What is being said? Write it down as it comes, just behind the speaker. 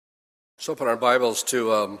Let's open our Bibles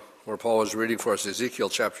to where Paul was reading for us, Ezekiel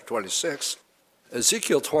chapter 26.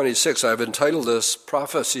 Ezekiel 26, I've entitled this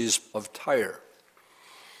Prophecies of Tyre.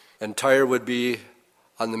 And Tyre would be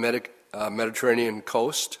on the Mediterranean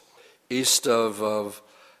coast, east and a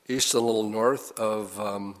little north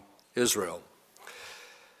of Israel.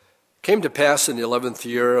 It came to pass in the 11th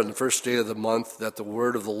year, on the first day of the month, that the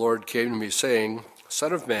word of the Lord came to me, saying,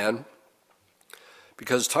 Son of man,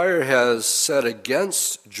 because Tyre has said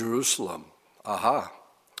against Jerusalem, Aha,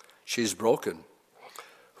 she's broken.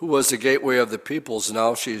 Who was the gateway of the peoples?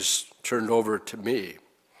 Now she's turned over to me.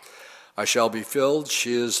 I shall be filled,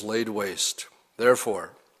 she is laid waste.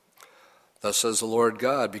 Therefore, thus says the Lord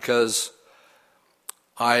God, because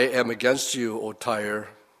I am against you, O Tyre,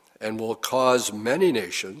 and will cause many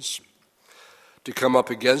nations to come up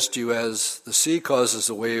against you as the sea causes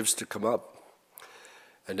the waves to come up.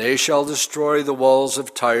 And they shall destroy the walls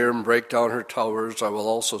of Tyre and break down her towers. I will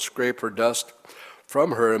also scrape her dust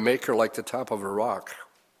from her and make her like the top of a rock.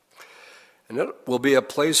 And it will be a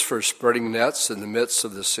place for spreading nets in the midst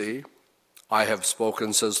of the sea. I have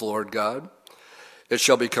spoken, says the Lord God. It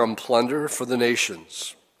shall become plunder for the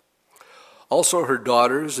nations. Also her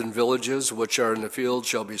daughters and villages which are in the field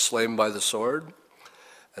shall be slain by the sword.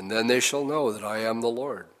 And then they shall know that I am the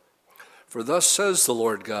Lord. For thus says the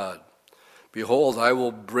Lord God, Behold, I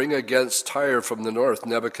will bring against Tyre from the north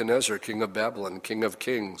Nebuchadnezzar, king of Babylon, king of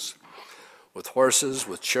kings, with horses,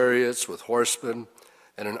 with chariots, with horsemen,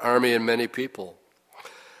 and an army and many people.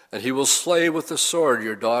 And he will slay with the sword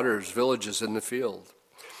your daughters' villages in the field.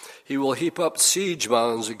 He will heap up siege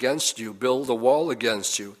mounds against you, build a wall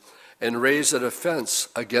against you, and raise a defense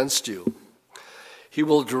against you. He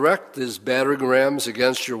will direct his battering rams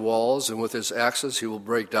against your walls, and with his axes he will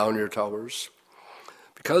break down your towers.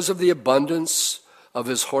 Because of the abundance of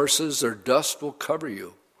his horses, their dust will cover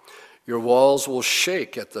you. Your walls will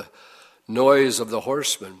shake at the noise of the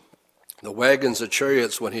horsemen, the wagons and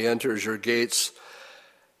chariots when he enters your gates,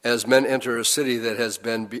 as men enter a city that has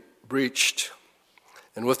been breached.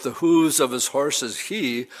 And with the hooves of his horses,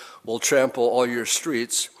 he will trample all your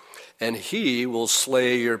streets, and he will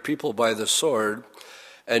slay your people by the sword,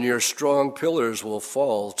 and your strong pillars will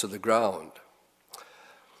fall to the ground.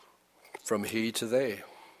 From he to they.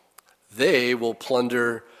 They will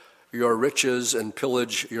plunder your riches and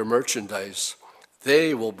pillage your merchandise.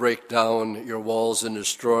 They will break down your walls and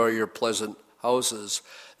destroy your pleasant houses.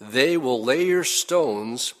 They will lay your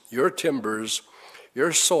stones, your timbers,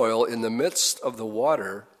 your soil in the midst of the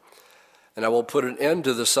water, and I will put an end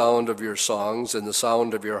to the sound of your songs, and the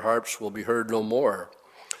sound of your harps will be heard no more.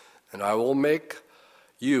 And I will make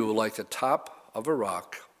you like the top of a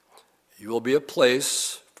rock. You will be a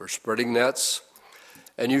place for spreading nets,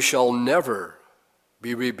 and you shall never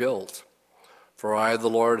be rebuilt. For I, the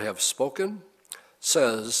Lord, have spoken,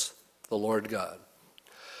 says the Lord God.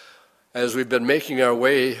 As we've been making our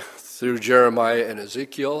way through Jeremiah and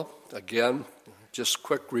Ezekiel, again, just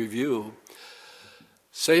quick review.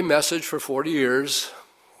 Same message for 40 years.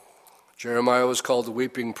 Jeremiah was called the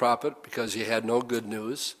weeping prophet because he had no good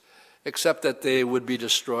news, except that they would be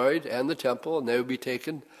destroyed and the temple, and they would be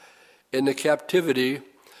taken into captivity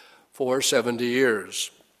for 70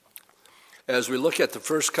 years. As we look at the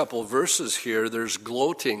first couple of verses here, there's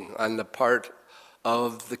gloating on the part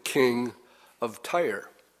of the king of Tyre.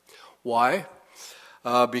 Why?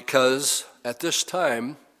 Because at this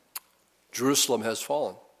time, Jerusalem has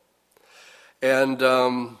fallen. And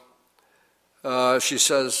she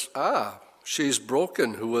says, she's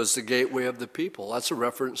broken, who was the gateway of the people. That's a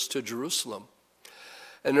reference to Jerusalem.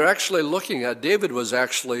 And they're actually looking at, David was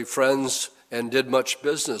actually friends and did much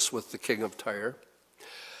business with the king of Tyre.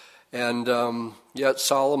 And yet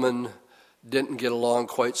Solomon didn't get along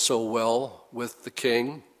quite so well with the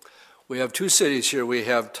king. We have two cities here. We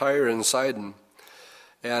have Tyre and Sidon.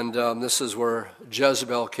 And this is where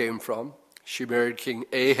Jezebel came from. She married King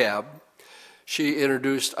Ahab. She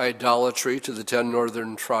introduced idolatry to the 10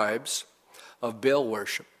 northern tribes of Baal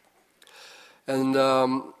worship. And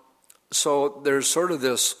so there's sort of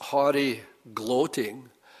this haughty gloating,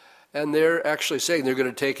 and they're actually saying they're going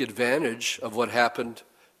to take advantage of what happened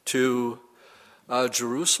to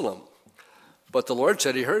Jerusalem. But the Lord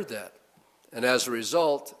said he heard that. And as a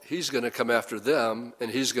result, he's going to come after them, and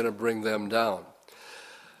he's going to bring them down.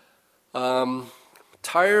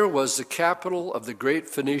 Tyre was the capital of the great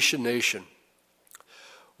Phoenician nation,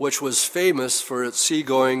 which was famous for its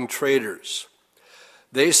seagoing traders.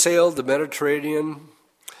 They sailed the Mediterranean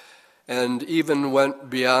and even went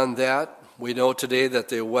beyond that. We know today that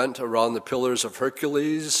they went around the Pillars of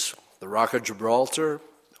Hercules, the Rock of Gibraltar,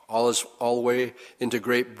 all the way into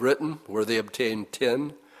Great Britain, where they obtained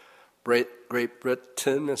tin, Great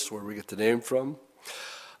Britain. That's where we get the name from.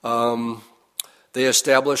 They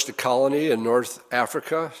established a colony in North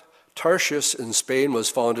Africa. Tarshish in Spain was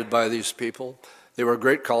founded by these people. They were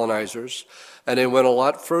great colonizers, and they went a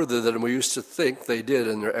lot further than we used to think they did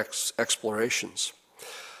in their explorations.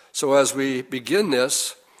 So as we begin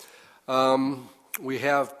this, we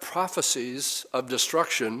have prophecies of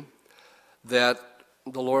destruction that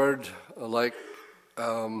the Lord,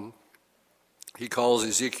 he calls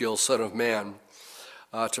Ezekiel son of man,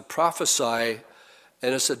 to prophesy.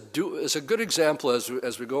 And it's a good example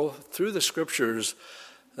as we go through the scriptures.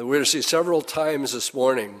 And we're going to see several times this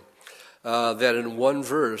morning that in one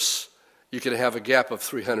verse you can have a gap of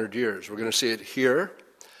 300 years. We're going to see it here,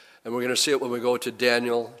 and we're going to see it when we go to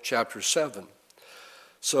Daniel chapter 7.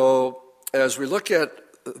 So as we look at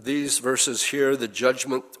these verses here, the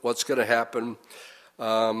judgment, what's going to happen,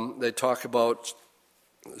 they talk about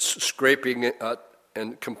scraping it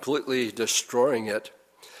and completely destroying it.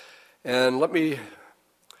 And let me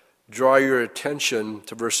draw your attention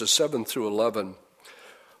to verses 7 through 11,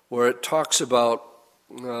 where it talks about,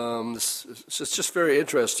 it's just very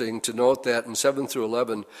interesting to note that in 7 through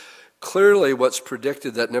 11, clearly what's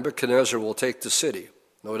predicted that Nebuchadnezzar will take the city,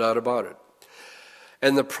 no doubt about it.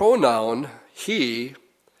 And the pronoun he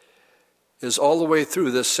is all the way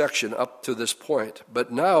through this section up to this point.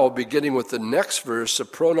 But now, beginning with the next verse, the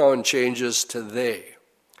pronoun changes to they.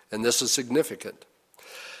 And this is significant.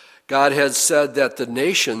 God had said that the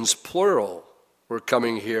nations, plural, were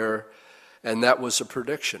coming here, and that was a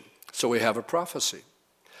prediction. So we have a prophecy.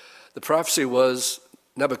 The prophecy was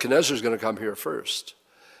Nebuchadnezzar is going to come here first,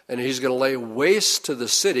 and he's going to lay waste to the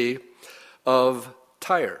city of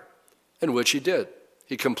Tyre, in which he did.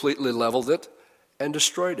 He completely leveled it and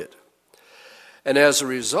destroyed it. And as a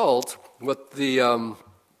result, what the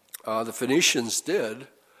Phoenicians did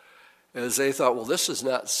is they thought, well, this is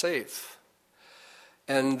not safe.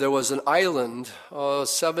 And there was an island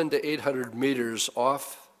 700 to 800 meters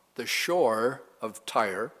off the shore of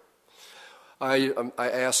Tyre. I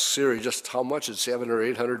asked Siri just how much it's 700 or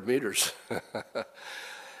 800 meters.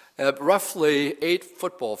 At roughly 8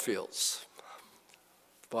 football fields,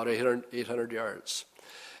 about 800 yards.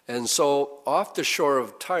 And so off the shore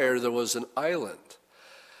of Tyre, there was an island.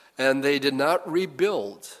 And they did not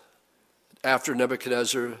rebuild after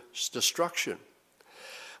Nebuchadnezzar's destruction.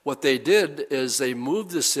 What they did is they moved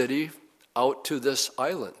the city out to this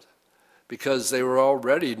island because they were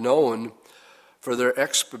already known for their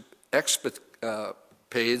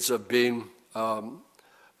escapades of being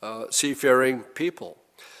seafaring people.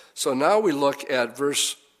 So now we look at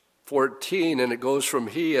verse 14, and it goes from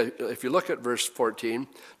he, if you look at verse 14,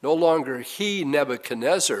 no longer he,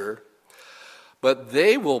 Nebuchadnezzar, but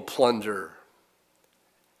they will plunder,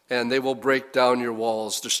 and they will break down your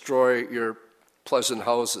walls, destroy your pleasant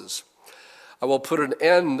houses. I will put an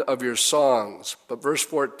end of your songs. But verse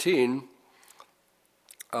 14,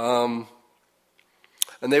 and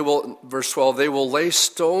they will, verse 12, they will lay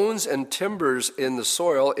stones and timbers in the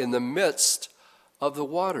soil in the midst of the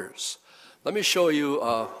waters. Let me show you,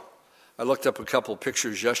 I looked up a couple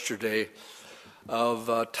pictures yesterday of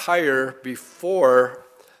Tyre before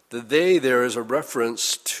the they there is a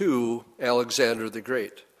reference to Alexander the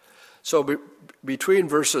Great. So between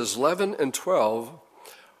verses 11 and 12,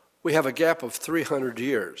 we have a gap of 300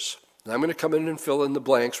 years. Now I'm going to come in and fill in the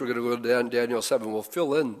blanks. We're going to go to Daniel 7. We'll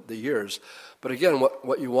fill in the years. But again,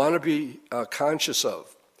 what you want to be conscious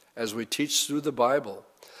of as we teach through the Bible,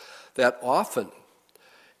 that often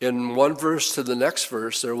in one verse to the next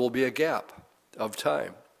verse, there will be a gap of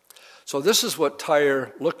time. So this is what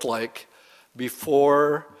Tyre looked like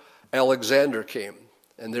before Alexander came.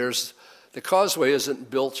 And the causeway isn't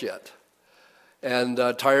built yet. And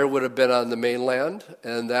Tyre would have been on the mainland,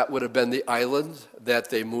 and that would have been the island that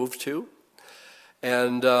they moved to.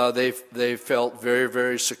 And they felt very,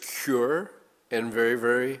 very secure and very,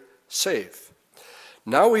 very safe.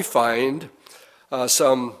 Now we find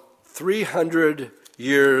some 300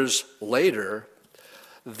 years later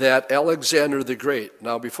that Alexander the Great,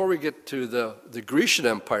 now before we get to the Grecian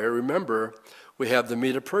Empire, remember we have the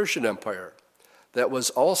Medo-Persian Empire that was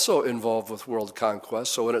also involved with world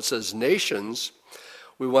conquest. So when it says nations,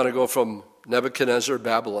 we want to go from Nebuchadnezzar,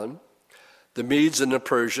 Babylon, the Medes and the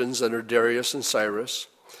Persians under Darius and Cyrus,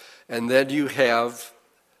 and then you have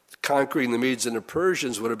conquering the Medes and the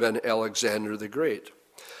Persians would have been Alexander the Great.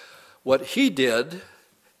 What he did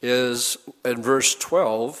is, in verse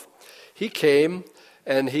 12, he came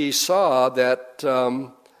and he saw that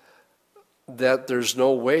there's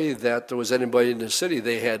no way that there was anybody in the city.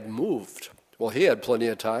 They had moved. Well, he had plenty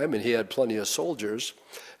of time and he had plenty of soldiers,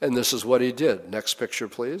 and this is what he did. Next picture,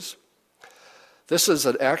 please. This is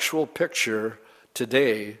an actual picture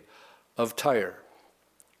today of Tyre.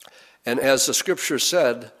 And as the scripture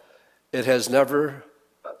said, it has never,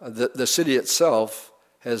 the city itself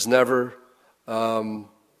has never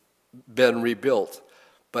been rebuilt.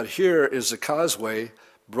 But here is a causeway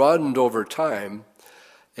broadened over time,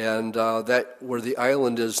 and that where the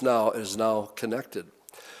island is now connected.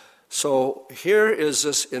 So here is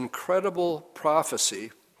this incredible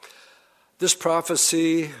prophecy. This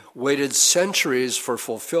prophecy waited centuries for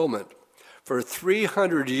fulfillment. For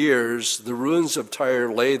 300 years, the ruins of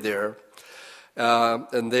Tyre lay there,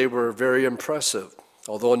 and they were very impressive.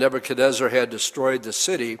 Although Nebuchadnezzar had destroyed the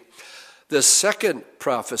city, this second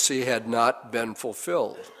prophecy had not been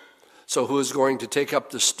fulfilled. So who is going to take up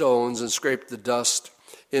the stones and scrape the dust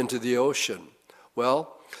into the ocean?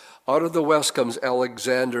 Well, out of the west comes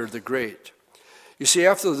Alexander the Great. You see,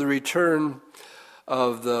 after the return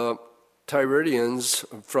of the Tyrians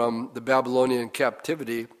from the Babylonian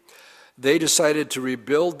captivity, they decided to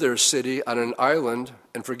rebuild their city on an island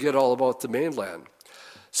and forget all about the mainland.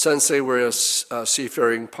 Since they were a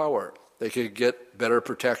seafaring power, they could get better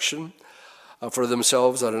protection for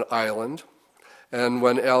themselves on an island. And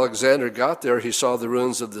when Alexander got there, he saw the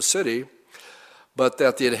ruins of the city, but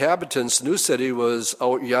that the inhabitants' new city was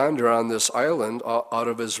out yonder on this island out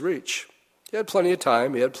of his reach. He had plenty of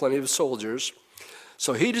time, he had plenty of soldiers,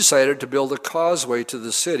 so he decided to build a causeway to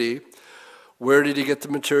the city. Where did he get the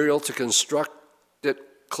material to construct it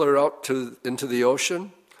clear out into the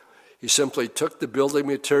ocean? He simply took the building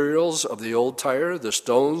materials of the old Tyre, the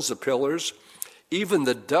stones, the pillars, even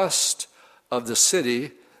the dust of the city,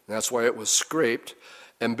 and that's why it was scraped,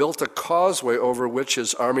 and built a causeway over which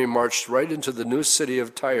his army marched right into the new city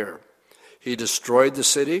of Tyre. He destroyed the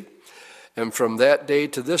city, and from that day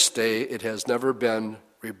to this day, it has never been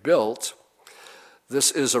rebuilt.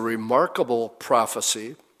 This is a remarkable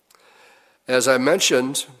prophecy. As I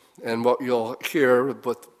mentioned, and what you'll hear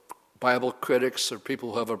with Bible critics or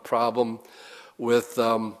people who have a problem with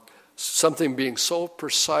something being so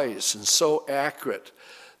precise and so accurate,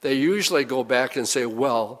 they usually go back and say,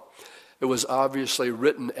 well, it was obviously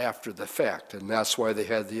written after the fact, and that's why they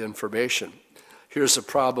had the information. Here's the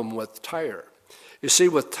problem with Tyre. You see,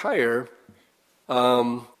 with Tyre,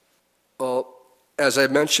 as I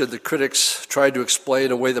mentioned, the critics tried to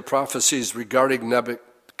explain away the prophecies regarding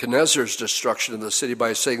Nebuchadnezzar's destruction of the city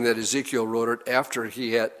by saying that Ezekiel wrote it after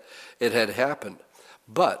it had happened.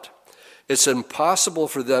 But it's impossible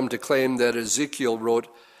for them to claim that Ezekiel wrote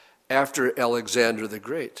after Alexander the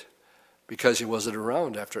Great, because he wasn't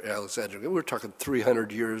around after Alexander. We're talking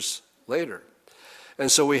 300 years later. And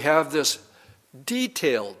so we have this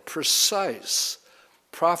detailed, precise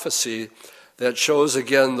prophecy that shows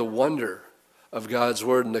again the wonder of God's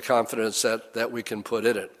word and the confidence that we can put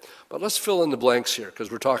in it. But let's fill in the blanks here, because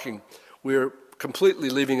we're completely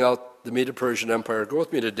leaving out the Medo-Persian Empire. Go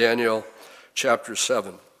with me to Daniel chapter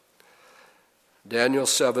 7. Daniel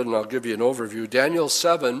 7, and I'll give you an overview. Daniel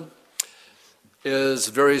 7 is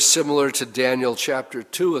very similar to Daniel chapter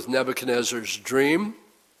 2 with Nebuchadnezzar's dream.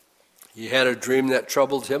 He had a dream that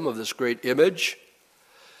troubled him of this great image.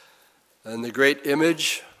 And the great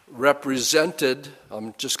image represented,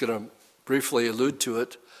 I'm just going to briefly allude to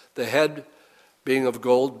it, the head being of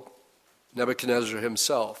gold, Nebuchadnezzar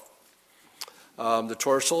himself. The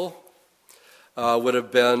torso would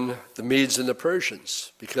have been the Medes and the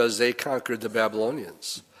Persians, because they conquered the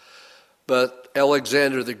Babylonians. But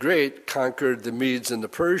Alexander the Great conquered the Medes and the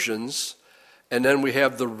Persians, and then we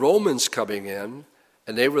have the Romans coming in,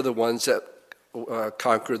 and they were the ones that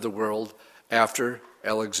conquered the world after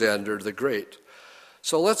Alexander the Great.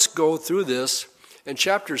 So let's go through this. In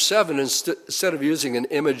chapter 7, instead of using an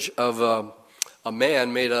image of a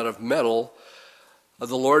man made out of metal,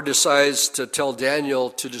 the Lord decides to tell Daniel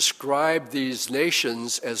to describe these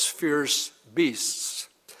nations as fierce beasts.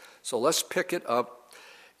 So let's pick it up.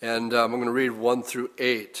 And I'm going to read 1 through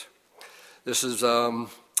 8. This is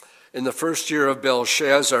in the first year of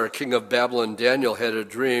Belshazzar, king of Babylon, Daniel had a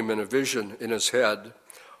dream and a vision in his head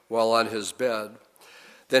while on his bed.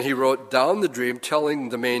 Then he wrote down the dream, telling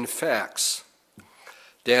the main facts.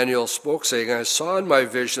 Daniel spoke, saying, I saw in my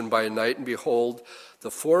vision by night, and behold, the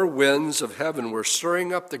four winds of heaven were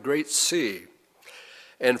stirring up the great sea.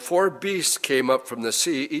 And four beasts came up from the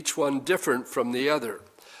sea, each one different from the other.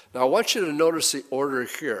 Now, I want you to notice the order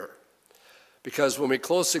here, because when we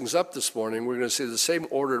close things up this morning, we're going to see the same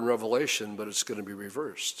order in Revelation, but it's going to be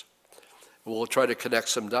reversed. We'll try to connect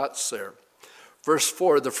some dots there. Verse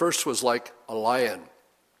 4, the first was like a lion,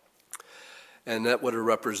 and that would have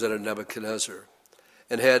represented Nebuchadnezzar,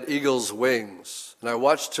 and had eagle's wings. And I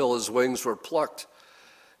watched till his wings were plucked,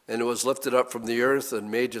 and it was lifted up from the earth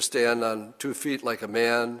and made to stand on 2 feet like a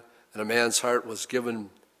man, and a man's heart was given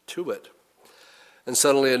to it. And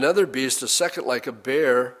suddenly another beast, a second like a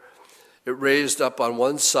bear, it raised up on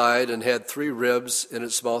one side and had 3 ribs in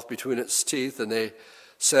its mouth between its teeth, and they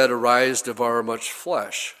said, "Arise, devour much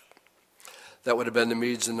flesh." That would have been the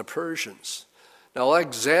Medes and the Persians. Now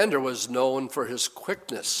Alexander was known for his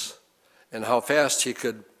quickness and how fast he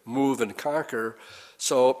could move and conquer.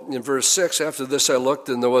 So in verse 6, after this I looked,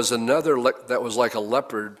 and there was another that was like a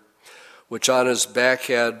leopard, which on his back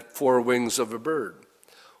had 4 wings of a bird.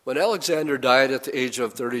 When Alexander died at the age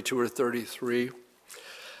of 32 or 33,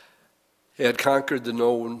 he had conquered the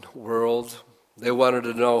known world. They wanted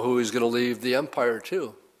to know who he's going to leave the empire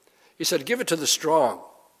to. He said, "Give it to the strong."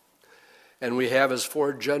 And we have his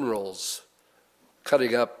 4 generals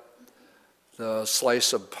cutting up the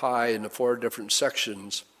slice of pie into 4 different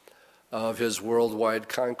sections of his worldwide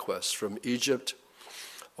conquest, from Egypt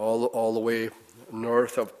all the way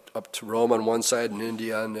north up to Rome on one side and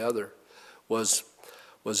India on the other, was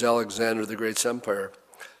Alexander the Great's empire.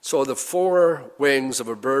 So the 4 wings of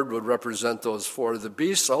a bird would represent those 4. The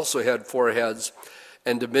beast also had 4 heads,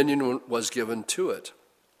 and dominion was given to it.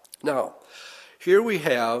 Now, here we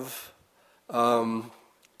have, in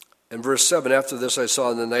verse 7, after this I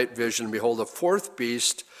saw in the night vision, and behold, a 4th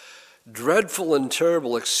beast, dreadful and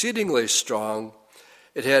terrible, exceedingly strong.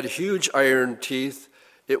 It had huge iron teeth.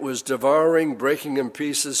 It was devouring, breaking in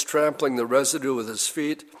pieces, trampling the residue with its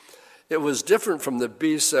feet. It was different from the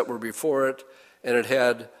beasts that were before it, and it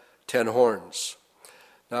had 10 horns.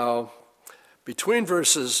 Now, between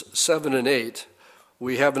verses 7 and 8,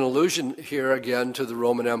 we have an allusion here again to the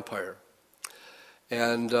Roman Empire.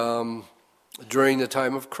 And during the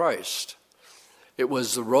time of Christ, it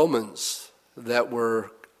was the Romans that were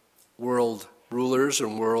world rulers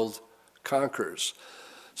and world conquerors.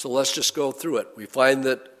 So let's just go through it. We find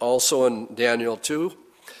that also in Daniel 2.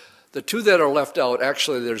 The 2 that are left out,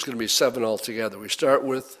 actually there's going to be 7 altogether. We start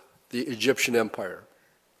with the Egyptian Empire.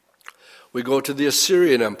 We go to the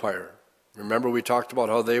Assyrian Empire. Remember we talked about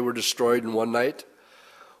how they were destroyed in one night?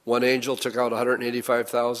 One angel took out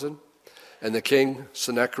 185,000, and the king,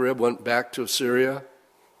 Sennacherib, went back to Assyria,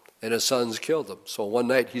 and his sons killed him. So one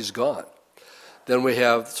night he's gone. Then we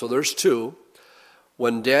have, so there's 2.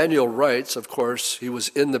 When Daniel writes, of course, he was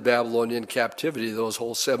in the Babylonian captivity those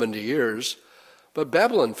whole 70 years, but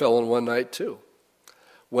Babylon fell in one night too.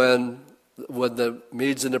 When the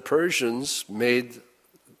Medes and the Persians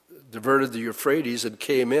diverted the Euphrates and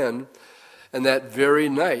came in, and that very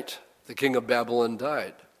night the king of Babylon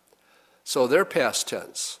died. So they're past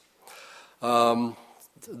tense. The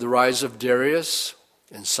rise of Darius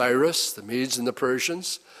and Cyrus, the Medes and the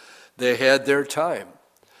Persians, they had their time.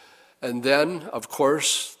 And then, of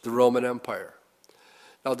course, the Roman Empire.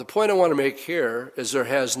 Now, the point I want to make here is there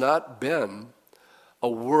has not been a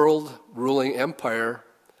world-ruling empire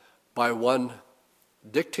by one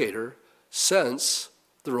dictator since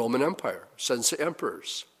the Roman Empire, since the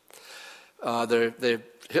emperors.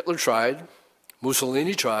 Hitler tried,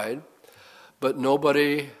 Mussolini tried, but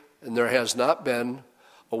nobody, and there has not been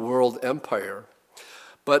a world empire.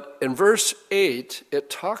 But in verse 8, it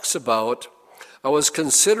talks about, I was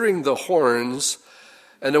considering the horns,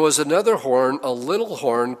 and there was another horn, a little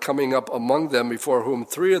horn, coming up among them, before whom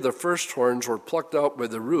 3 of the first horns were plucked out by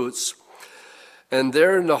the roots. And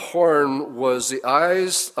there in the horn was the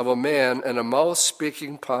eyes of a man and a mouth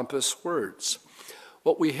speaking pompous words.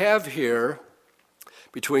 What we have here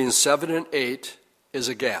between 7 and 8 is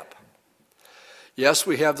a gap. Yes,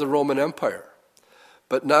 we have the Roman Empire.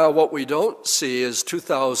 But now what we don't see is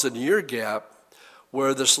 2,000-year gap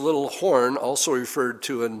where this little horn, also referred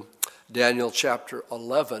to in Daniel chapter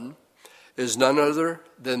 11, is none other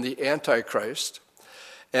than the Antichrist.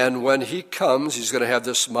 And when he comes, he's going to have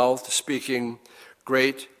this mouth speaking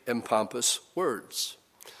great and pompous words.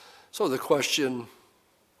 So the question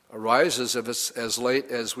arises, if it's as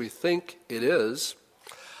late as we think it is,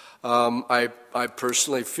 I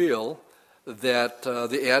personally feel that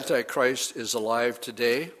the Antichrist is alive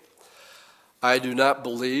today. I do not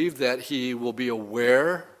believe that he will be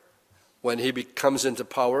aware when he comes into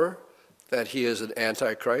power that he is an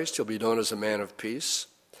Antichrist. He'll be known as a man of peace.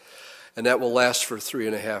 And that will last for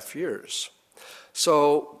 3.5 years.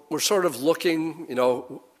 So we're sort of looking,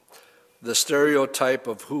 the stereotype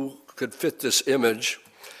of who could fit this image.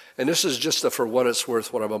 And this is just for what it's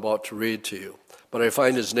worth, what I'm about to read to you. But I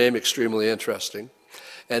find his name extremely interesting.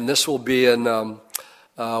 And this will be in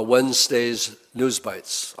Wednesday's News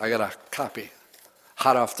Bites. I got a copy,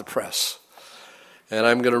 hot off the press. And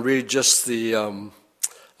I'm going to read just the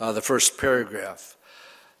first paragraph.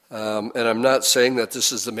 And I'm not saying that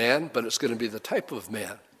this is the man, but it's going to be the type of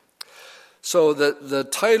man. So the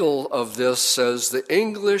title of this says, "The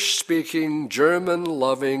English-speaking,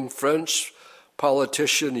 German-loving French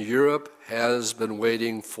politician Europe has been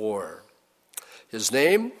waiting for." His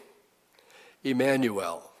name?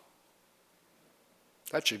 Emmanuel.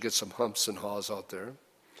 That should get some humps and haws out there.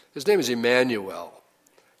 His name is Emmanuel,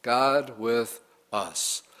 God with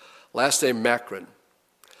us. Last name Macron.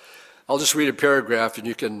 I'll just read a paragraph and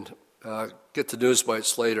you can get the news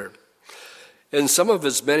bites later. In some of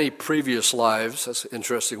his many previous lives, that's an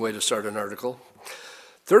interesting way to start an article,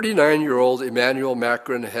 39-year-old Emmanuel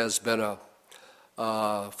Macron has been a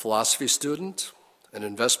philosophy student, an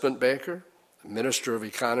investment banker, a minister of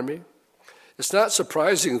economy. It's not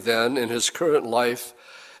surprising then in his current life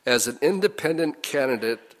as an independent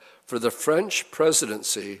candidate for the French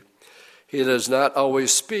presidency, he does not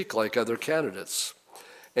always speak like other candidates.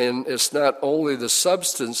 And it's not only the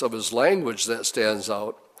substance of his language that stands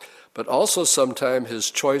out, but also sometimes his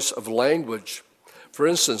choice of language. For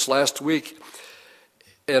instance, last week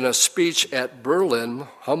in a speech at Berlin,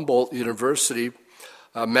 Humboldt University,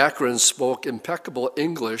 Macron spoke impeccable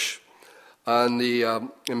English on the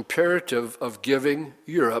imperative of giving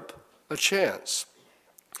Europe a chance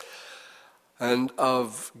and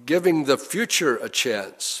of giving the future a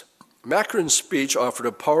chance. Macron's speech offered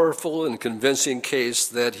a powerful and convincing case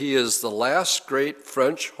that he is the last great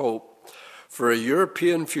French hope for a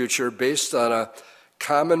European future based on a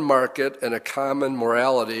common market and a common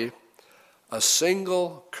morality, a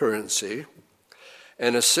single currency,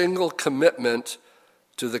 and a single commitment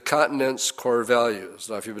to the continent's core values.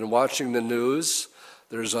 Now, if you've been watching the news,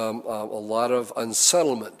 there's a lot of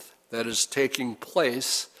unsettlement that is taking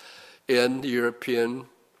place in the European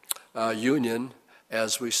Union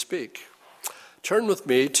as we speak. Turn with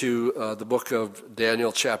me to the book of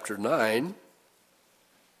Daniel chapter 9.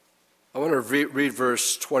 I want to read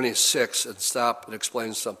verse 26 and stop and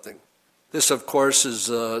explain something. This, of course, is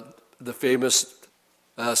the famous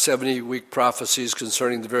 70-week prophecies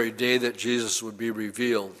concerning the very day that Jesus would be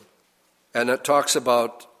revealed. And it talks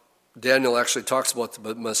about, Daniel actually talks about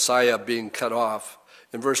the Messiah being cut off.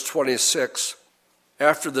 In verse 26,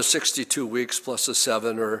 after the 62 weeks plus the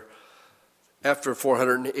 7, or after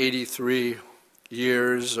 483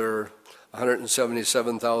 years, or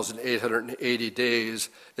 177,880 days,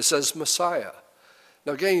 it says Messiah.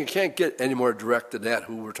 Now, again, you can't get any more direct than that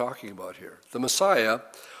who we're talking about here. The Messiah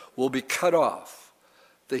will be cut off.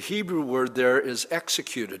 The Hebrew word there is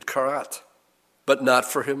executed, karat, but not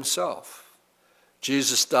for himself.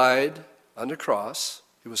 Jesus died on the cross.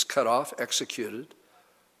 He was cut off, executed,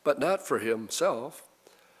 but not for himself,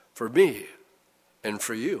 for me and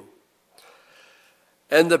for you.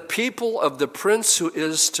 And the people of the prince who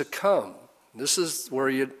is to come. This is where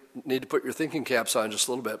you need to put your thinking caps on just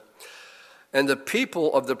a little bit. And the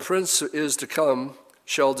people of the prince who is to come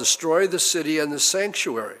shall destroy the city and the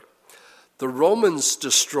sanctuary. The Romans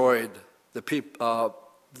destroyed the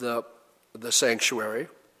sanctuary,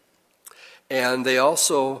 and they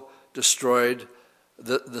also destroyed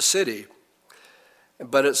the city.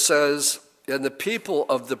 But it says, and the people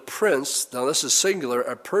of the prince, now this is singular,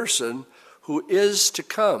 a person who is to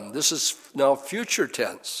come. This is now future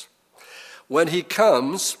tense. When he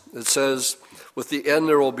comes, it says, with the end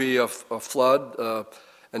there will be a flood.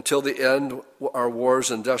 Until the end, our wars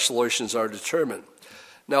and desolations are determined.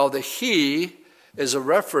 Now the he is a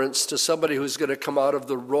reference to somebody who's going to come out of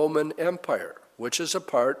the Roman Empire, which is a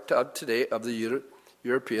part today of the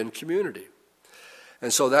European community.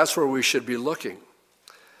 And so that's where we should be looking.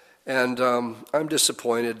 And I'm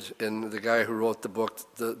disappointed in the guy who wrote the book,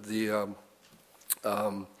 the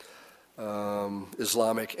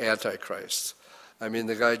Islamic Antichrist. I mean,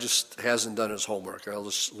 the guy just hasn't done his homework. I'll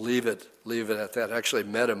just leave it at that. I actually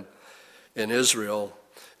met him in Israel,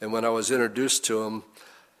 and when I was introduced to him,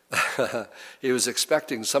 he was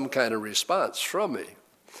expecting some kind of response from me,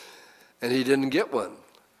 and he didn't get one.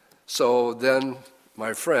 So then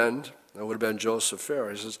my friend, that would have been Joseph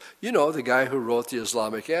Farrer, he says, you know, the guy who wrote the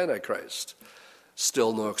Islamic Antichrist.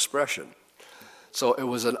 Still no expression. So it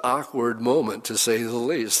was an awkward moment, to say the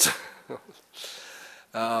least.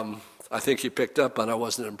 I think he picked up on I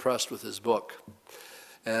wasn't impressed with his book.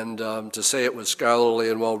 And to say it was scholarly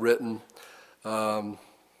and well written, I'll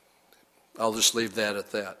just leave that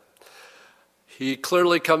at that. He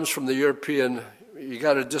clearly comes from the European, you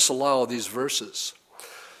got to disallow these verses.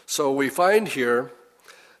 So we find here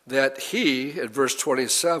that he, at verse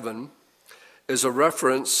 27, is a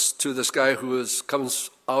reference to this guy who comes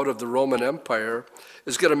out of the Roman Empire,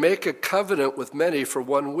 is going to make a covenant with many for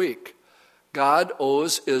 1 week. God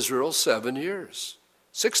owes Israel 7 years.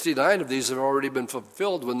 69 of these have already been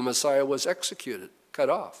fulfilled when the Messiah was executed, cut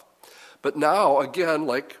off. But now, again,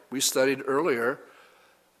 like we studied earlier,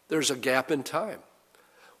 there's a gap in time.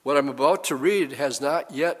 What I'm about to read has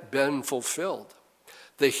not yet been fulfilled.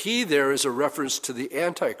 The he there is a reference to the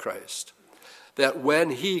Antichrist, that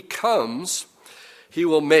when he comes, he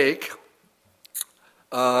will make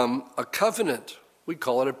a covenant. We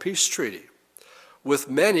call it a peace treaty with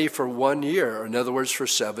many for 1 year. In other words, for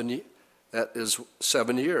 7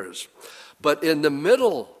 years. But in the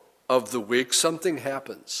middle of the week, something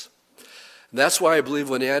happens. And that's why I believe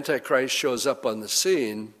when the Antichrist shows up on the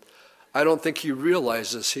scene, I don't think he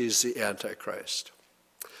realizes he's the Antichrist.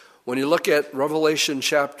 When you look at Revelation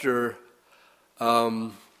chapter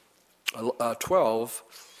 12,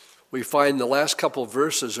 we find the last couple of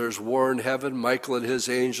verses, there's war in heaven. Michael and his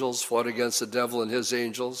angels fought against the devil and his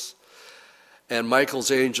angels. And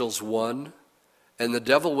Michael's angels won. And the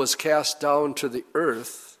devil was cast down to the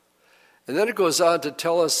earth. And then it goes on to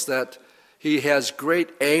tell us that he has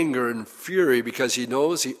great anger and fury because he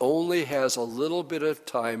knows he only has a little bit of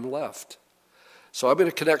time left. So I'm going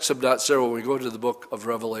to connect some dots there when we go to the book of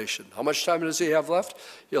Revelation. How much time does he have left?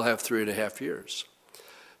 He'll have 3.5 years.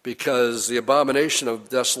 Because the abomination of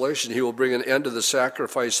desolation, he will bring an end to the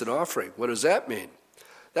sacrifice and offering. What does that mean?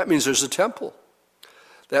 That means there's a temple.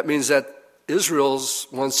 That means that Israel's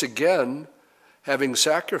once again having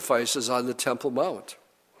sacrifices on the Temple Mount.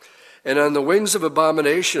 And on the wings of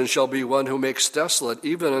abomination shall be one who makes desolate,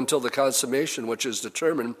 even until the consummation which is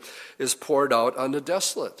determined is poured out on the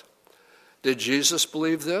desolate. Did Jesus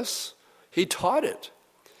believe this? He taught it.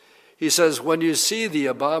 He says, when you see the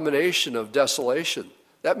abomination of desolation,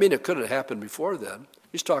 that means it couldn't happen before then.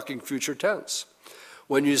 He's talking future tense.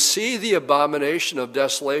 When you see the abomination of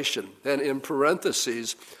desolation, then in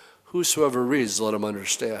parentheses, whosoever reads, let him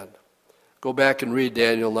understand. Go back and read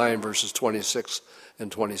Daniel 9, verses 26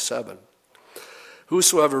 and 27.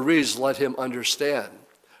 Whosoever reads, let him understand.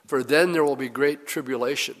 For then there will be great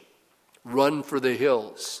tribulation. Run for the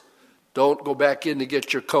hills. Don't go back in to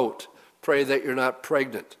get your coat. Pray that you're not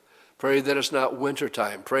pregnant. Pray that it's not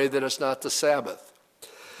wintertime. Pray that it's not the Sabbath.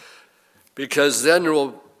 Because then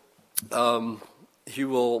he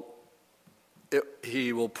will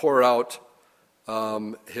pour out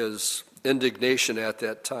his indignation at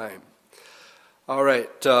that time. All right.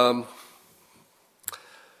 The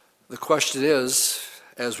question is,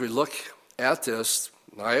 as we look at this,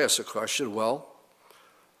 I ask the question, well,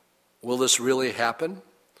 will this really happen?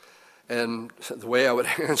 And the way I would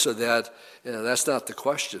answer that, that's not the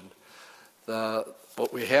question.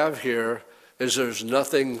 What we have here is there's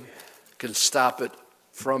nothing can stop it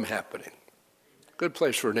from happening. Good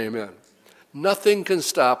place for an amen. Nothing can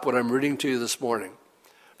stop what I'm reading to you this morning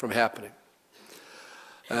from happening.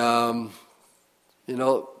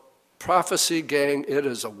 Prophecy, gang, it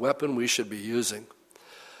is a weapon we should be using.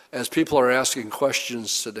 As people are asking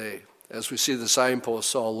questions today, as we see the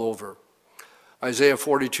signposts all over. Isaiah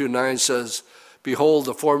 42:9 says, behold,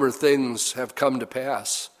 the former things have come to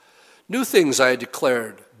pass. New things I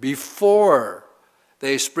declared, before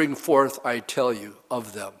they spring forth, I tell you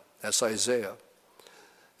of them. That's Isaiah.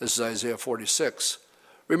 This is Isaiah 46.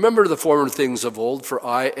 Remember the former things of old, for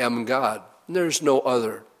I am God, and there is no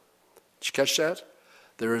other. Did you catch that?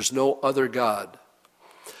 There is no other God.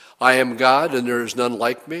 I am God, and there is none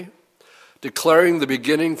like me, declaring the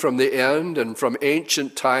beginning from the end, and from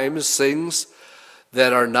ancient times things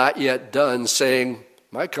that are not yet done, saying,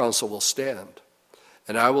 my counsel will stand,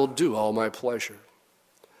 and I will do all my pleasure.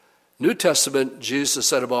 New Testament, Jesus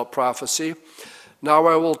said about prophecy, now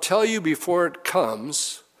I will tell you before it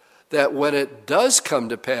comes, that when it does come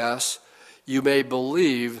to pass, you may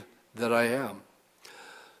believe that I am.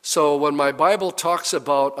 So when my Bible talks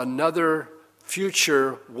about another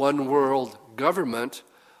future one world government,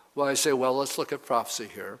 well, I say, well, let's look at prophecy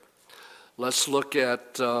here. Let's look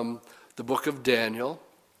at the book of Daniel.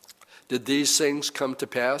 Did these things come to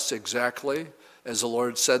pass exactly as the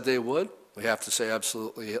Lord said they would? We have to say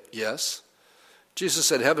absolutely yes. Jesus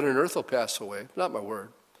said, heaven and earth will pass away, not my word.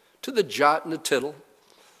 To the jot and the tittle,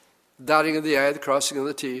 dotting of the I, the crossing of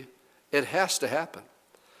the T, it has to happen.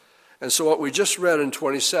 And so what we just read in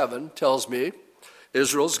 27 tells me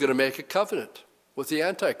Israel's going to make a covenant with the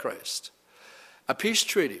Antichrist, a peace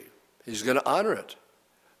treaty. He's going to honor it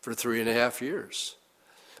for 3.5 years.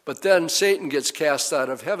 But then Satan gets cast out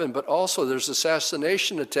of heaven, but also there's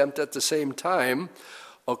assassination attempt at the same time,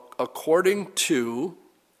 according to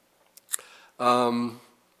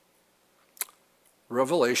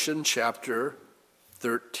Revelation chapter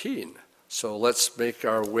 13. So let's make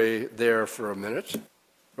our way there for a minute.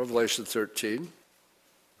 Revelation 13.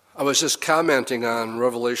 I was just commenting on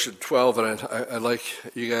Revelation 12, and I'd like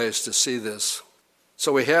you guys to see this.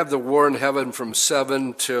 So we have the war in heaven from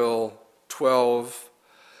 7 till 12,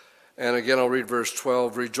 and again I'll read verse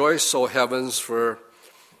 12. Rejoice, O heavens,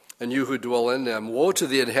 and you who dwell in them. Woe to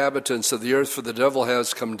the inhabitants of the earth, for the devil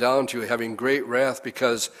has come down to you, having great wrath,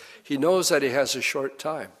 because he knows that he has a short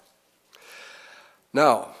time.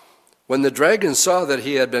 Now, when the dragon saw that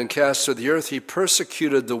he had been cast to the earth, he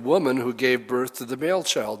persecuted the woman who gave birth to the male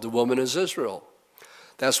child. The woman is Israel.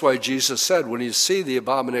 That's why Jesus said, when you see the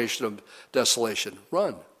abomination of desolation,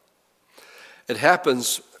 run. It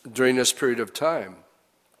happens during this period of time.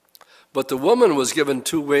 But the woman was given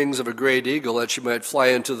 2 wings of a great eagle that she might fly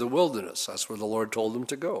into the wilderness. That's where the Lord told him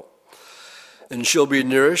to go. And she'll be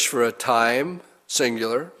nourished for a time,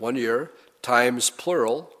 singular, 1 year, times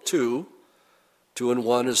plural, 2. 2 and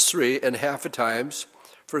 1 is 3, and half a times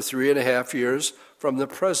for 3.5 years from the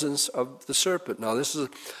presence of the serpent. Now, this is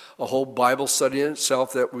a whole Bible study in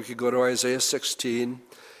itself that we could go to Isaiah 16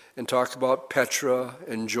 and talk about Petra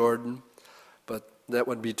and Jordan, but that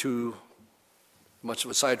would be too much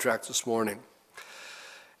of a sidetrack this morning.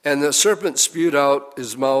 And the serpent spewed out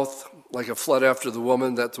his mouth like a flood after the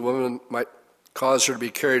woman, that the woman might cause her to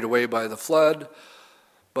be carried away by the flood.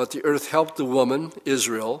 But the earth helped the woman,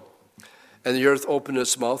 Israel, and the earth opened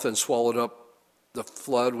its mouth and swallowed up the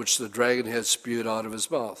flood which the dragon had spewed out of his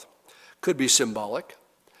mouth. Could be symbolic,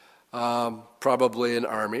 probably an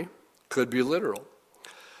army, could be literal.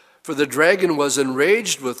 For the dragon was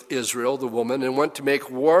enraged with Israel, the woman, and went to make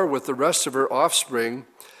war with the rest of her offspring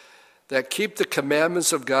that keep the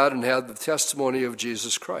commandments of God and have the testimony of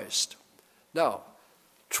Jesus Christ. Now,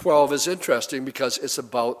 12 is interesting because it's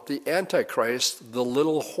about the Antichrist, the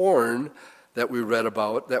little horn that we read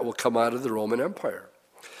about that will come out of the Roman Empire.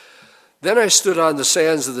 Then I stood on the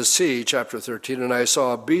sands of the sea, chapter 13, and I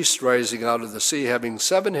saw a beast rising out of the sea, having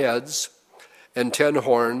 7 heads and 10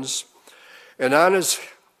 horns, and on his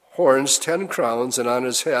horns 10 crowns, and on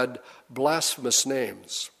his head blasphemous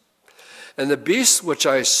names. And the beast which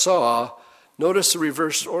I saw, notice the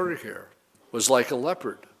reversed order here, was like a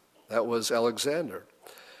leopard. That was Alexander.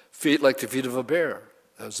 Feet like the feet of a bear.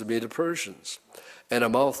 That was the Medo-Persians. And a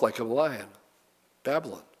mouth like a lion.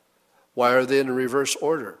 Babylon. Why are they in a reverse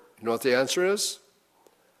order? You know what the answer is?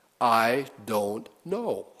 I don't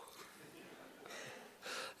know.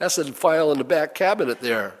 That's the file in the back cabinet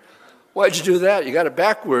there. Why'd you do that? You got it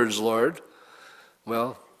backwards, Lord.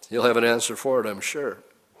 Well, you'll have an answer for it, I'm sure.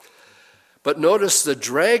 But notice the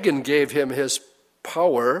dragon gave him his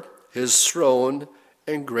power, his throne,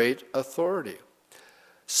 and great authority.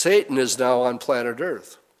 Satan is now on planet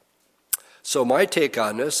Earth. So my take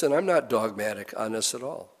on this, and I'm not dogmatic on this at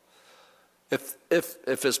all, if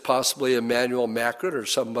it's possibly Emmanuel Macron or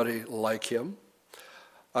somebody like him,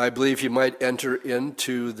 I believe he might enter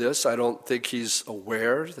into this. I don't think he's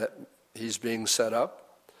aware that he's being set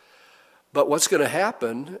up. But what's going to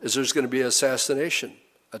happen is there's going to be an assassination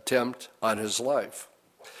attempt on his life.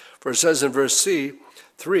 For it says in verse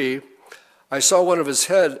 3, I saw one of his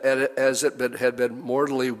head as it had been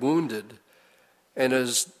mortally wounded, and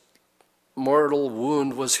his mortal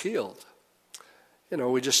wound was healed. You know,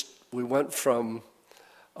 we went from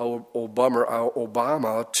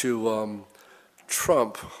Obama to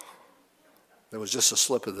Trump. It was just a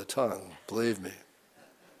slip of the tongue, believe me.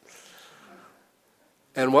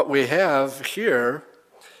 And what we have here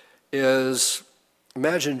is,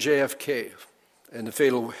 imagine JFK and the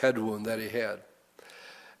fatal head wound that he had.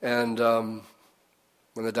 And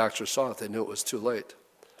when the doctor saw it, they knew it was too late.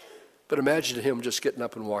 But imagine him just getting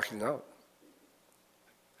up and walking out,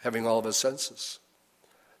 having all of his senses.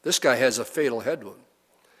 This guy has a fatal head wound.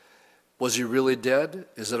 Was he really dead?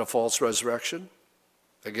 Is it a false resurrection?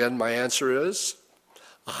 Again, my answer is,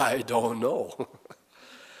 I don't know.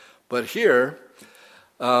 But here,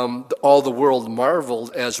 all the world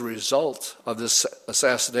marveled as a result of this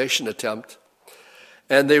assassination attempt,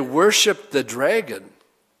 and they worshiped the dragon.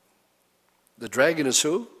 The dragon is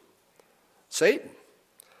who? Satan,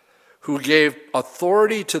 who gave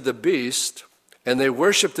authority to the beast, and they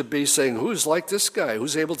worshiped the beast, saying, who's like this guy?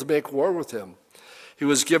 Who's able to make war with him? He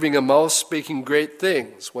was giving a mouth speaking great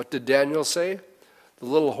things. What did Daniel say? The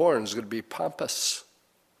little horn is going to be pompous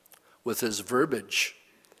with his verbiage,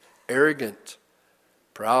 arrogant,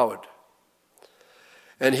 proud.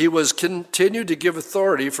 And he was continued to give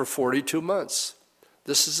authority for 42 months.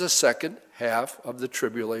 This is the second half of the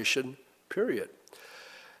tribulation period.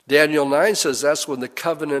 Daniel 9 says that's when the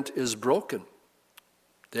covenant is broken.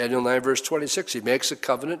 Daniel 9 verse 26, he makes a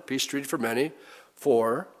covenant, peace treaty for many,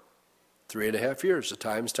 for 3.5 years, a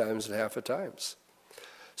times, and half a times.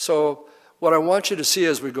 So what I want you to see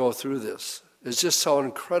as we go through this is just how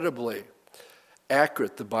incredibly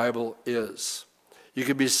accurate the Bible is. You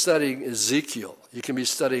could be studying Ezekiel. You can be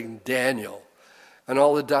studying Daniel. And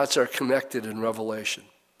all the dots are connected in Revelation,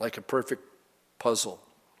 like a perfect puzzle.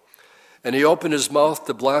 And he opened his mouth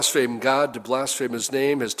to blaspheme God, to blaspheme his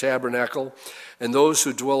name, his tabernacle, and those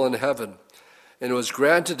who dwell in heaven. And it was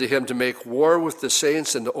granted to him to make war with the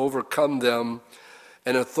saints and to overcome them.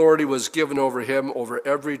 And authority was given over him over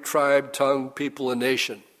every tribe, tongue, people, and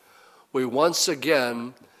nation. We once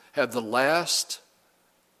again have the last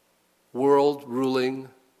world-ruling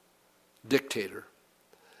dictator.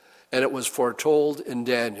 And it was foretold in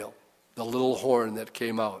Daniel, the little horn that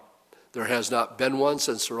came out. There has not been one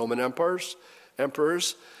since the Roman emperors.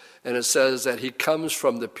 And it says that he comes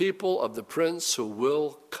from the people of the prince who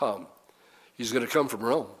will come. He's going to come from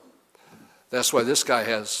Rome. That's why this guy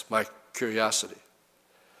has my curiosity.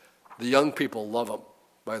 The young people love him,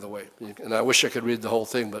 by the way. And I wish I could read the whole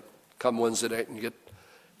thing, but come Wednesday night and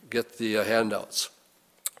get the handouts.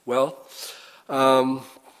 Well,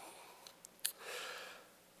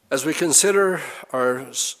 as we consider our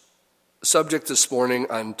subject this morning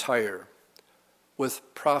on Tyre, with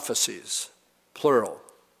prophecies, plural,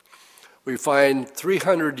 we find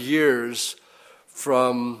 300 years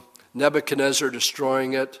from Nebuchadnezzar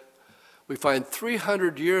destroying it. We find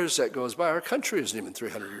 300 years that goes by. Our country isn't even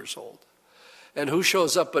 300 years old. And who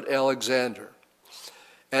shows up but Alexander?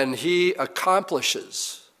 And he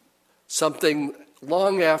accomplishes something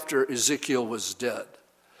long after Ezekiel was dead.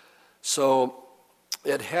 So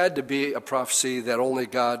it had to be a prophecy that only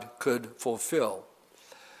God could fulfill.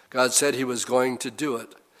 God said he was going to do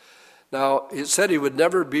it. Now, he said he would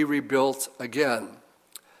never be rebuilt again.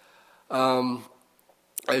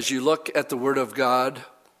 As you look at the Word of God,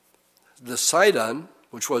 the Sidon,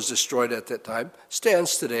 which was destroyed at that time,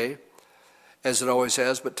 stands today, as it always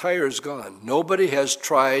has, but Tyre is gone. Nobody has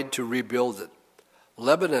tried to rebuild it.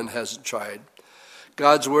 Lebanon hasn't tried.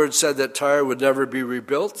 God's Word said that Tyre would never be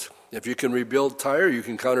rebuilt. If you can rebuild Tyre, you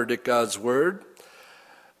can contradict God's Word,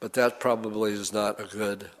 but that probably is not a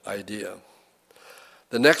good idea.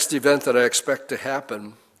 The next event that I expect to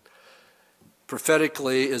happen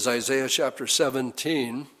prophetically is Isaiah chapter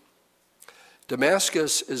 17.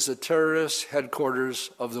 Damascus is the terrorist headquarters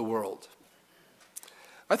of the world.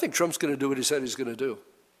 I think Trump's going to do what he said he's going to do.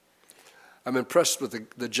 I'm impressed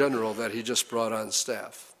with the general that he just brought on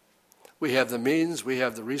staff. We have the means, we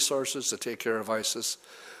have the resources to take care of ISIS.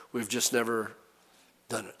 We've just never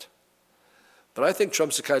done it. But I think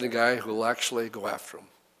Trump's the kind of guy who will actually go after him.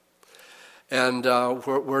 And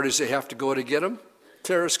where does he have to go to get him?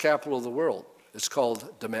 Terrorist capital of the world. It's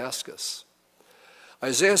called Damascus.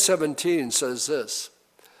 Isaiah 17 says this,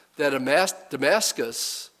 that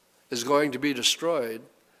Damascus is going to be destroyed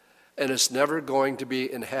and it's never going to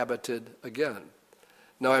be inhabited again.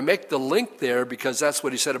 Now I make the link there because that's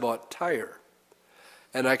what he said about Tyre.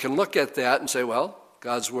 And I can look at that and say, well,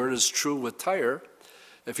 God's word is true with Tyre.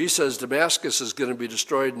 If he says Damascus is going to be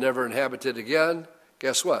destroyed and never inhabited again,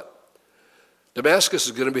 guess what? Damascus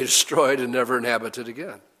is going to be destroyed and never inhabited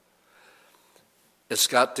again. It's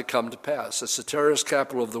got to come to pass. It's the terrorist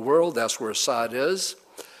capital of the world. That's where Assad is,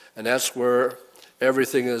 and that's where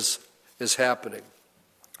everything is happening.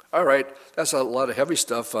 All right, that's a lot of heavy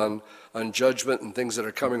stuff on judgment and things that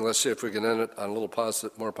are coming. Let's see if we can end it on a little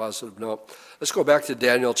more positive note. Let's go back to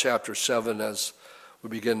Daniel chapter 7 as we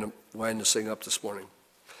begin to wind this thing up this morning.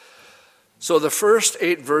 So the first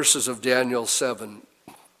 8 verses of Daniel 7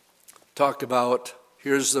 talk about,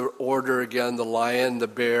 here's the order again, the lion, the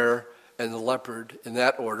bear, and the leopard, in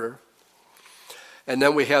that order. And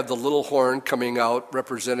then we have the little horn coming out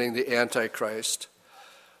representing the Antichrist.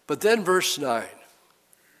 But then verse 9.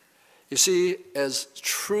 You see, as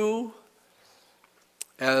true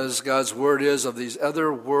as God's word is of these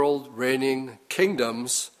other world reigning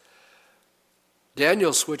kingdoms,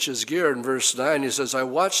 Daniel switches gear in verse 9. He says, I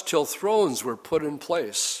watched till thrones were put in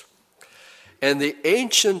place, and the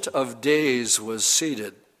Ancient of Days was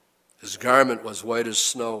seated. His garment was white as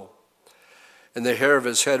snow, and the hair of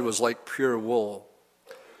his head was like pure wool.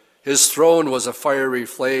 His throne was a fiery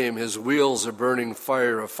flame, his wheels a burning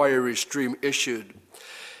fire. A fiery stream issued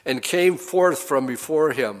and came forth from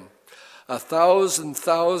before him. 1,000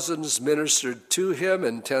 thousands ministered to him,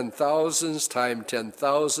 and 10,000s times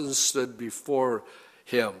 10,000s stood before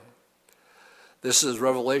him. This is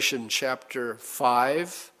Revelation chapter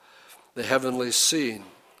 5, the heavenly scene.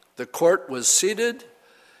 The court was seated,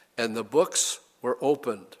 and the books were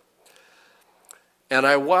opened. And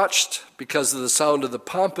I watched because of the sound of the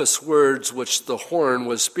pompous words which the horn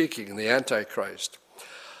was speaking, the Antichrist.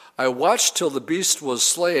 I watched till the beast was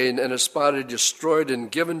slain and his body destroyed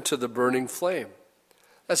and given to the burning flame.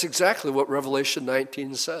 That's exactly what Revelation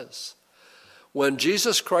 19 says. When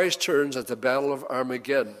Jesus Christ turns at the battle of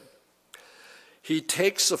Armageddon, he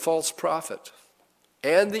takes the false prophet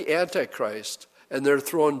and the Antichrist, and they're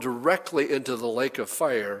thrown directly into the lake of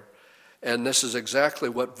fire. And this is exactly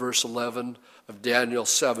what verse 11 of Daniel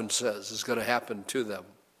 7 says is going to happen to them.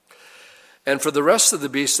 And for the rest of the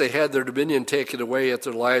beasts, they had their dominion taken away, yet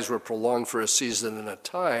their lives were prolonged for a season and a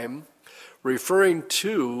time, referring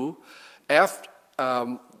to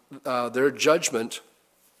their judgment.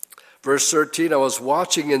 Verse 13, I was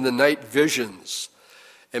watching in the night visions,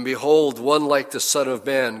 and behold, one like the Son of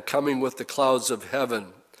Man coming with the clouds of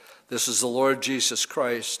heaven. This is the Lord Jesus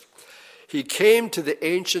Christ. He came to the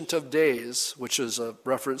Ancient of Days, which is a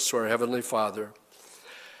reference to our Heavenly Father,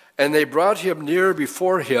 and they brought him near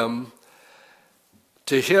before him.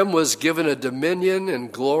 To him was given a dominion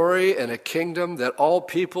and glory and a kingdom that all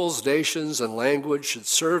peoples, nations, and language should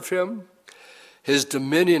serve him. His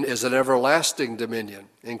dominion is an everlasting dominion,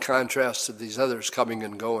 in contrast to these others coming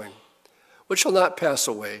and going, which shall not pass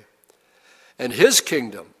away. And his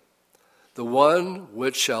kingdom, the one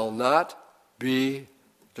which shall not be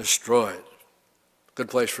destroyed. Good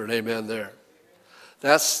place for an amen there.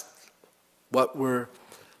 That's what we're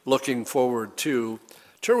looking forward to.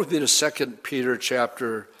 Turn with me to 2 Peter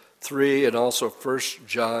chapter 3 and also 1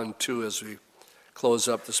 John 2 as we close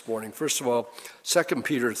up this morning. First of all, 2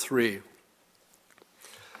 Peter 3.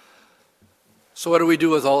 So what do we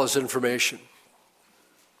do with all this information?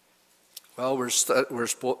 Well, we're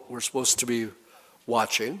supposed to be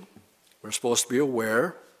watching. We're supposed to be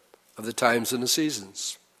aware of the times and the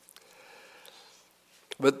seasons.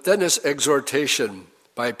 But then this exhortation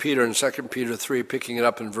by Peter in 2 Peter 3, picking it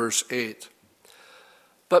up in verse 8.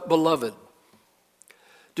 But beloved,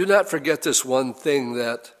 do not forget this one thing,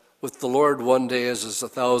 that with the Lord 1 day is as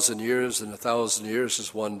 1,000 years, and 1,000 years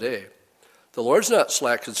is 1 day. The Lord's not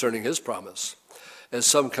slack concerning his promise, as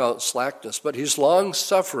some count slackness, but he's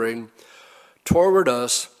long-suffering toward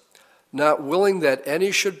us, not willing that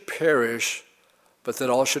any should perish, but that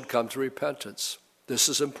all should come to repentance. This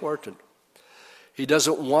is important. He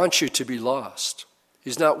doesn't want you to be lost.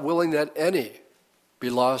 He's not willing that any be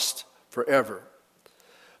lost forever,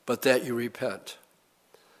 but that you repent.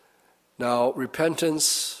 Now,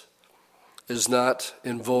 repentance is not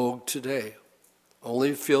in vogue today.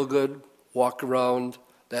 Only feel good, walk around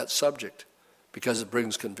that subject, because it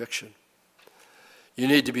brings conviction. You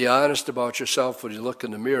need to be honest about yourself when you look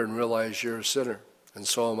in the mirror and realize you're a sinner, and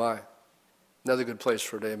so am I. Another good place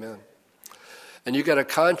for an amen. And you got to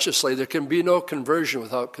consciously, there can be no conversion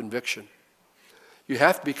without conviction. You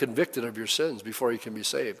have to be convicted of your sins before you can be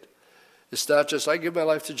saved. It's not just, I give my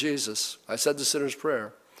life to Jesus, I said the sinner's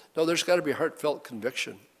prayer. No, there's got to be heartfelt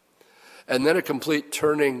conviction. And then a complete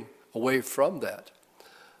turning away from that.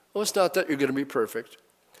 Well, it's not that you're going to be perfect.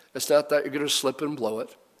 It's not that you're going to slip and blow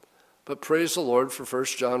it. But praise the Lord for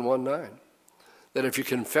 1 John 1:9, that if you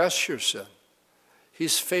confess your sin,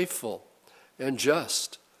 he's faithful and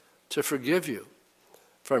just to forgive you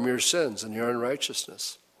from your sins and your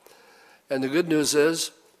unrighteousness. And the good news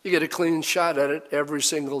is, you get a clean shot at it every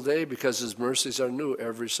single day because his mercies are new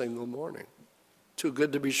every single morning. Too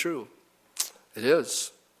good to be true. It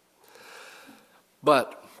is.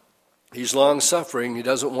 But he's long-suffering. He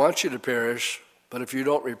doesn't want you to perish. But if you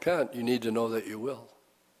don't repent, you need to know that you will.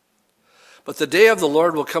 But the day of the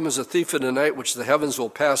Lord will come as a thief in the night, which the heavens will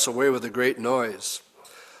pass away with a great noise.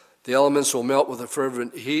 The elements will melt with a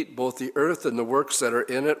fervent heat. Both the earth and the works that are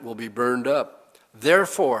in it will be burned up.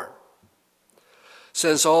 Therefore,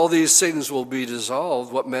 since all these things will be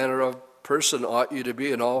dissolved, what manner of person ought you to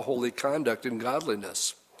be in all holy conduct and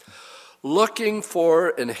godliness, looking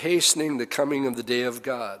for and hastening the coming of the day of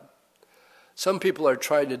God? Some people are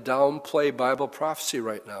trying to downplay Bible prophecy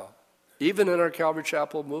right now, even in our Calvary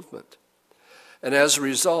Chapel movement. And as a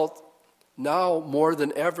result, now more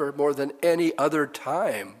than ever, more than any other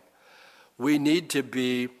time, we need to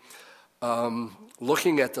be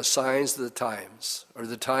looking at the signs of the times, or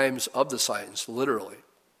the times of the signs, literally.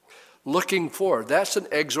 Looking for, that's an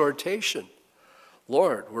exhortation.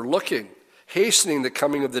 Lord, we're looking, hastening the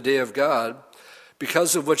coming of the day of God,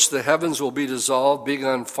 because of which the heavens will be dissolved, being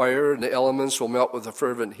on fire, and the elements will melt with a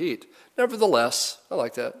fervent heat. Nevertheless, I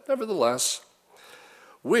like that, nevertheless,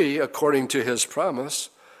 we, according to his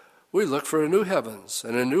promise, we look for a new heavens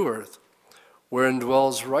and a new earth, wherein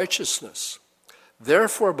dwells righteousness.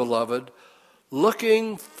 Therefore, beloved,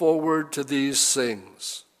 looking forward to these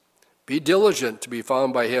things, be diligent to be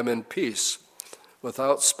found by him in peace,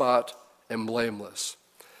 without spot and blameless.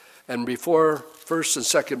 And before 1st and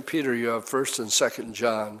 2nd Peter, you have 1st and 2nd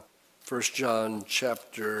John. 1st John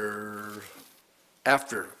chapter,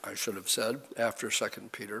 after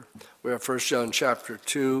 2nd Peter. We have 1st John chapter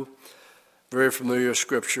 2, very familiar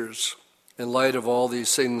scriptures, in light of all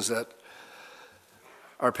these things that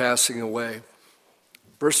are passing away.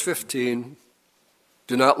 Verse 15,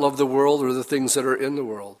 do not love the world or the things that are in the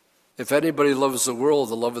world. If anybody loves the world,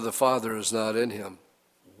 the love of the Father is not in him.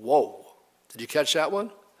 Whoa. Did you catch that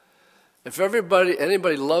one? If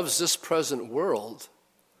anybody loves this present world,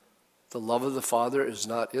 the love of the Father is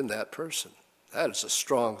not in that person. That is a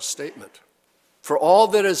strong statement. For all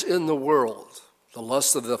that is in the world, the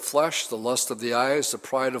lust of the flesh, the lust of the eyes, the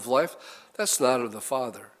pride of life, that's not of the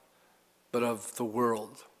Father, but of the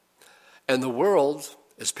world. And the world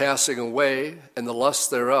is passing away, and the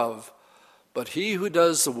lust thereof, but he who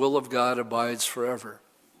does the will of God abides forever.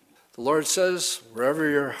 The Lord says, wherever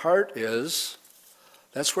your heart is,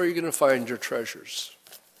 that's where you're going to find your treasures.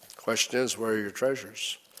 The question is, where are your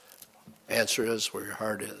treasures? Answer is, where your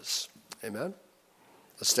heart is. Amen?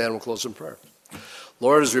 Let's stand and close in prayer.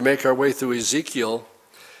 Lord, as we make our way through Ezekiel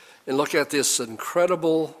and look at this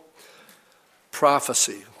incredible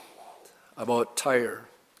prophecy about Tyre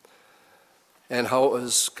and how it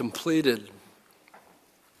was completed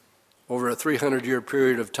over a 300-year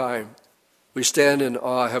period of time, we stand in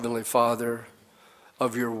awe, Heavenly Father,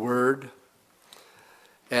 of your word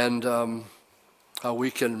and how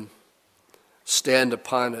we can stand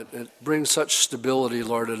upon it. It brings such stability,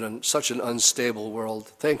 Lord, in such an unstable world.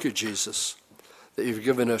 Thank you, Jesus, that you've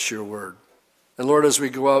given us your word. And Lord, as we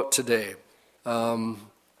go out today,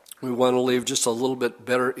 we want to leave just a little bit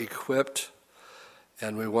better equipped,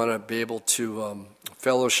 and we want to be able to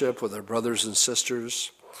fellowship with our brothers and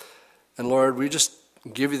sisters. And Lord, we just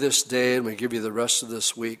give you this day and we give you the rest of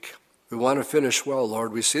this week. We want to finish well,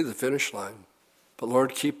 Lord. We see the finish line. But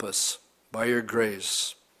Lord, keep us by your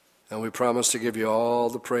grace. And we promise to give you all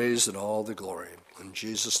the praise and all the glory. In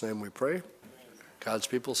Jesus' name we pray. God's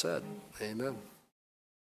people said, amen.